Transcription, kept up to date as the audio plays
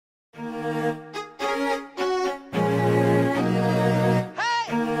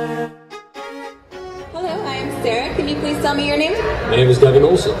you please tell me your name? My name is Devin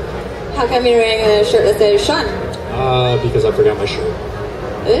Olson. How come you're wearing a shirt that says Sean? Because I forgot my shirt.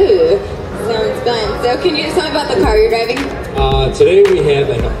 Ooh, sounds fun. So can you just tell me about the car you're driving? Today we have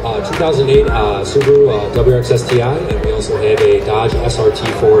a 2008 Subaru WRX STI, and we also have a Dodge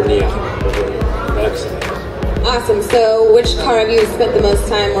SRT4 Neon over on the backside. Awesome. So which car have you spent the most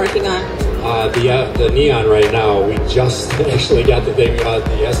time working on? The Neon right now, we just actually got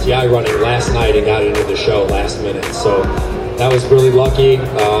the STI running last night and got it into the show last minute. So that was really lucky.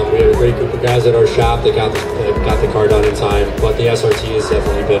 We had a great group of guys at our shop that got the car done in time. But the SRT has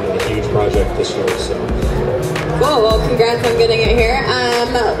definitely been a huge project this year. So. Cool. Well, congrats on getting it here.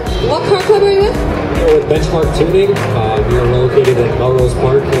 What car club are you with? We're with Benchmark Tuning. We are located in Melrose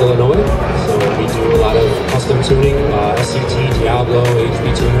Park, Illinois. So we do a lot of custom tuning, SCT, Diablo,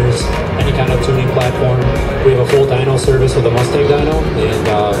 HB tuners, any kind of tuning platform. We have a full dyno service with a Mustang dyno,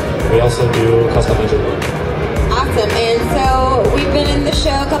 and we also do custom engine work. Awesome. And so we've been in the show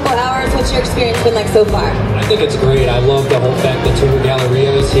a couple hours. What's your experience been like so far? I think it's great. I love the whole fact that Tuner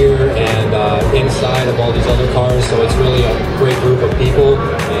Galleria is here and inside of all these other cars. So it's really a great group of people,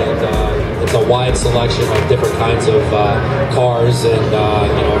 and it's a wide selection of different kinds of cars. And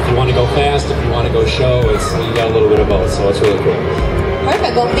you know, if you want to go fast, if you want to go show, you got a little bit of both. So it's really cool.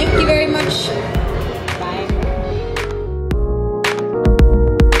 Perfect. Well, thank you very much.